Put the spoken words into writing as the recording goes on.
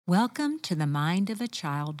Welcome to the Mind of a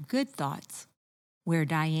Child Good Thoughts, where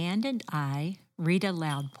Diane and I read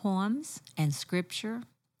aloud poems and scripture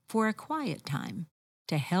for a quiet time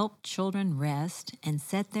to help children rest and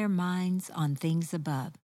set their minds on things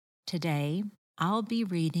above. Today, I'll be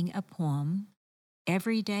reading a poem,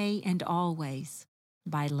 Every Day and Always,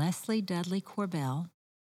 by Leslie Dudley Corbell,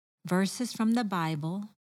 verses from the Bible,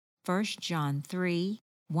 1 John 3,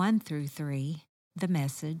 1 through 3, The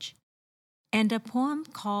Message, and a poem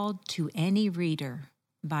called To Any Reader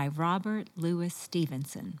by Robert Louis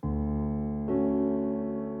Stevenson.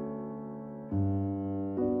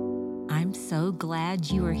 I'm so glad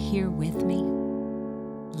you are here with me.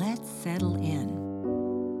 Let's settle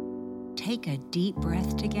in. Take a deep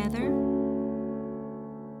breath together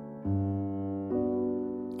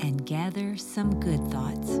and gather some good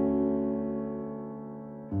thoughts.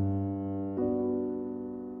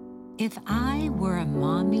 If I were a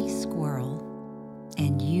mommy squirrel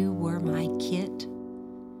and you were my kit,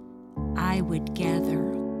 I would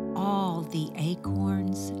gather all the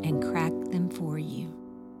acorns and crack them for you.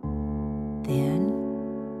 Then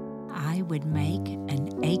I would make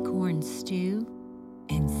an acorn stew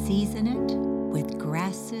and season it with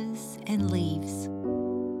grasses and leaves.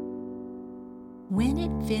 When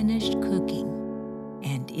it finished cooking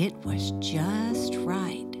and it was just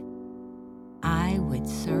right, I would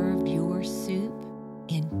serve your soup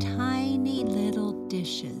in tiny little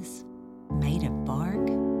dishes made of bark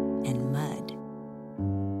and mud.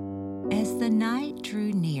 As the night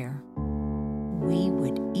drew near, we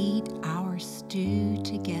would eat our stew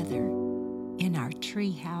together in our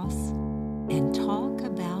treehouse and talk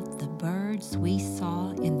about the birds we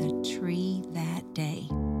saw in the tree that day.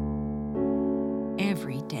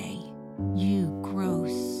 Every day, you grow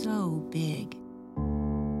so big.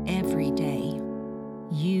 Every day,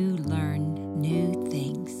 you learn new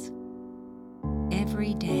things.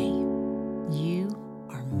 Every day, you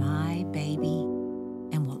are my baby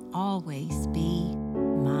and will always be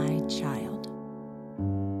my child.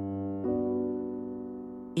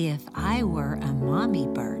 If I were a mommy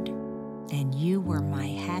bird and you were my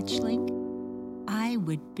hatchling, I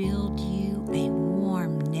would build you a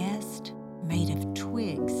warm nest made of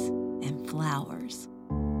twigs and flowers.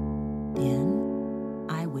 Then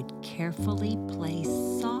I would carefully place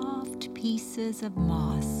soft pieces of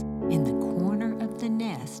moss in the corner of the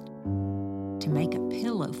nest to make a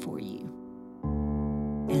pillow for you.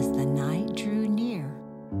 As the night drew near,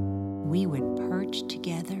 we would perch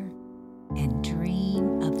together and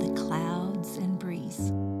dream of the clouds and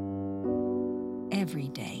breeze. Every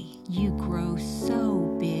day you grow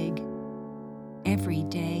so big. Every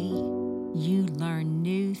day you learn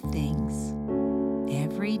new things.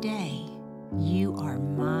 Every day you are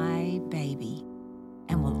my baby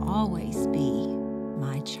and will always be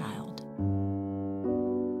my child.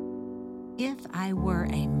 If I were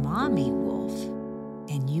a mommy wolf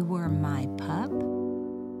and you were my pup,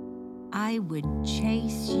 I would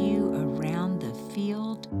chase you around the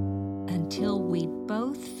field until we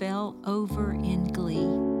both fell over in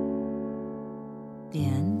glee.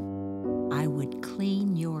 Then I would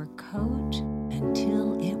clean your coat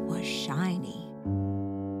until it was shiny.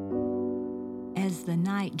 As the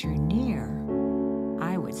night drew near,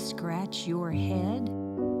 I would scratch your head,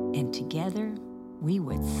 and together we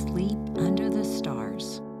would sleep under the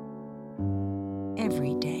stars.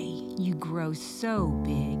 Every day you grow so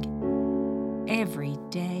big. Every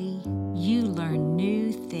day you learn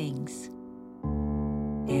new things.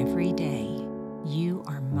 Every day you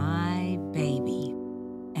are my baby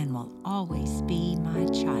and will always be my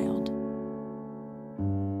child.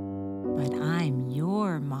 But I'm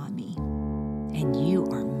your mommy, and you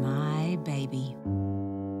are my baby.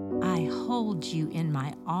 I hold you in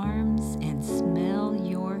my arms and smell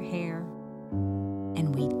your hair,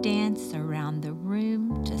 and we dance around the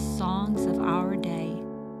room to songs of our day.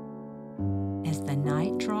 As the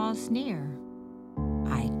night draws near,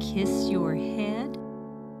 I kiss your head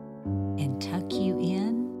and tuck you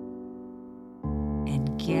in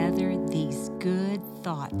and gather these good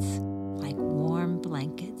thoughts like warm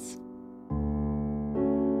blankets.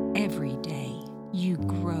 Every day you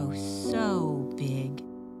grow so big.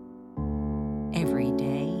 Every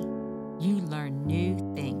day you learn new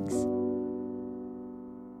things.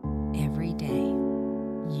 Every day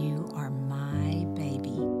you are my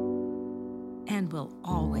baby and will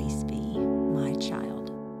always be my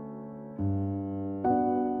child.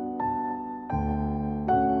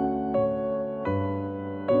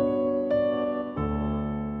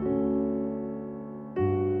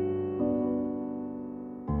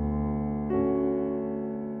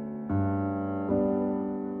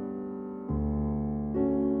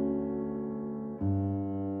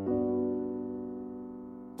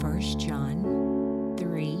 1 John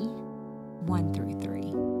 3, 1 through 3.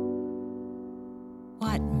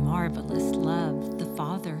 What marvelous love the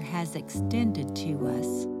Father has extended to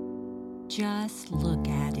us. Just look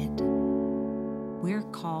at it. We're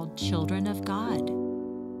called children of God.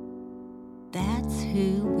 That's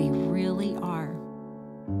who we really are.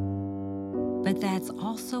 But that's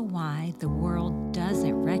also why the world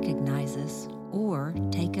doesn't recognize us or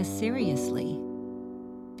take us seriously,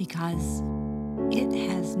 because it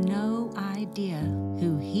has no idea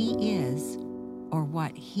who He is or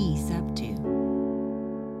what He's up to.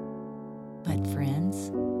 But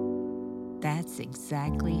friends, that's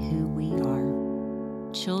exactly who we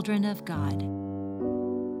are, children of God.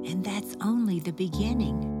 And that's only the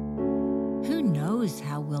beginning. Who knows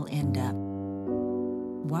how we'll end up?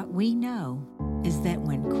 What we know is that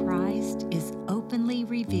when Christ is openly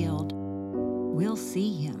revealed, we'll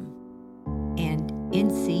see Him, and in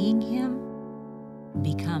seeing Him,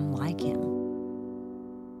 become like Him.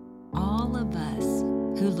 All of us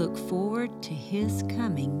who look forward to His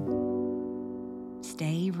coming,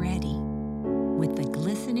 stay ready with the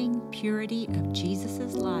glistening purity of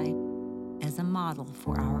Jesus' life as a model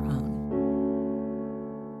for our own.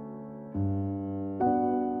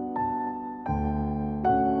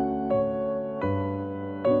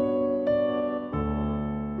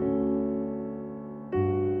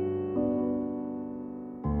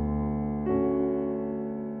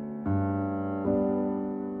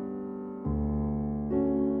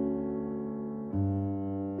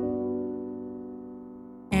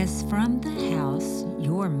 As from the house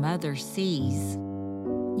your mother sees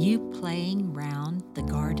you playing round the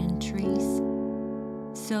garden trees,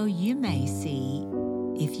 so you may see,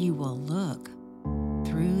 if you will look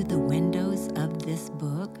through the windows of this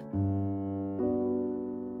book,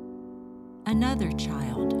 another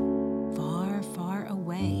child far, far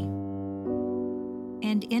away,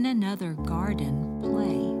 and in another garden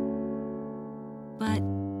play. But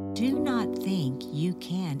do not think you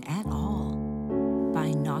can at all,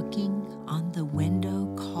 by knocking on the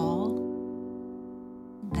window, call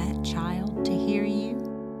that child to hear you.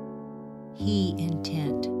 He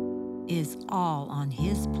intent is all on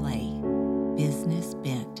his play, business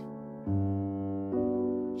bent.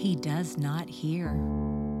 He does not hear.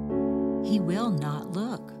 He will not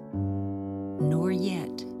look, nor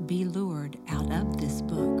yet be lured out of this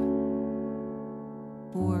book.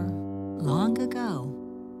 For long ago,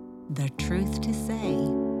 the truth to say,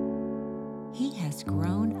 he has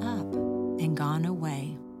grown up and gone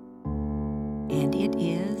away, and it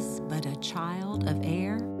is but a child of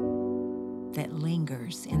air that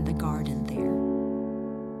lingers in the garden there.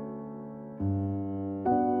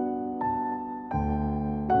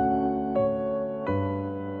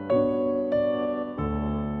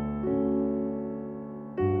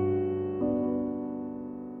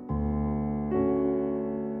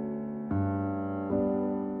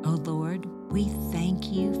 Oh Lord, we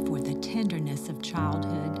thank you for the tenderness of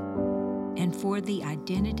childhood and for the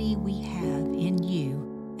identity we have in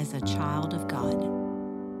you as a child of God.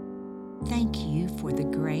 Thank you for the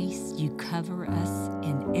grace you cover us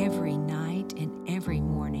in every night and every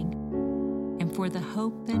morning, and for the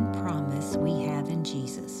hope and promise we have in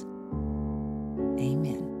Jesus.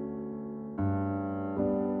 Amen.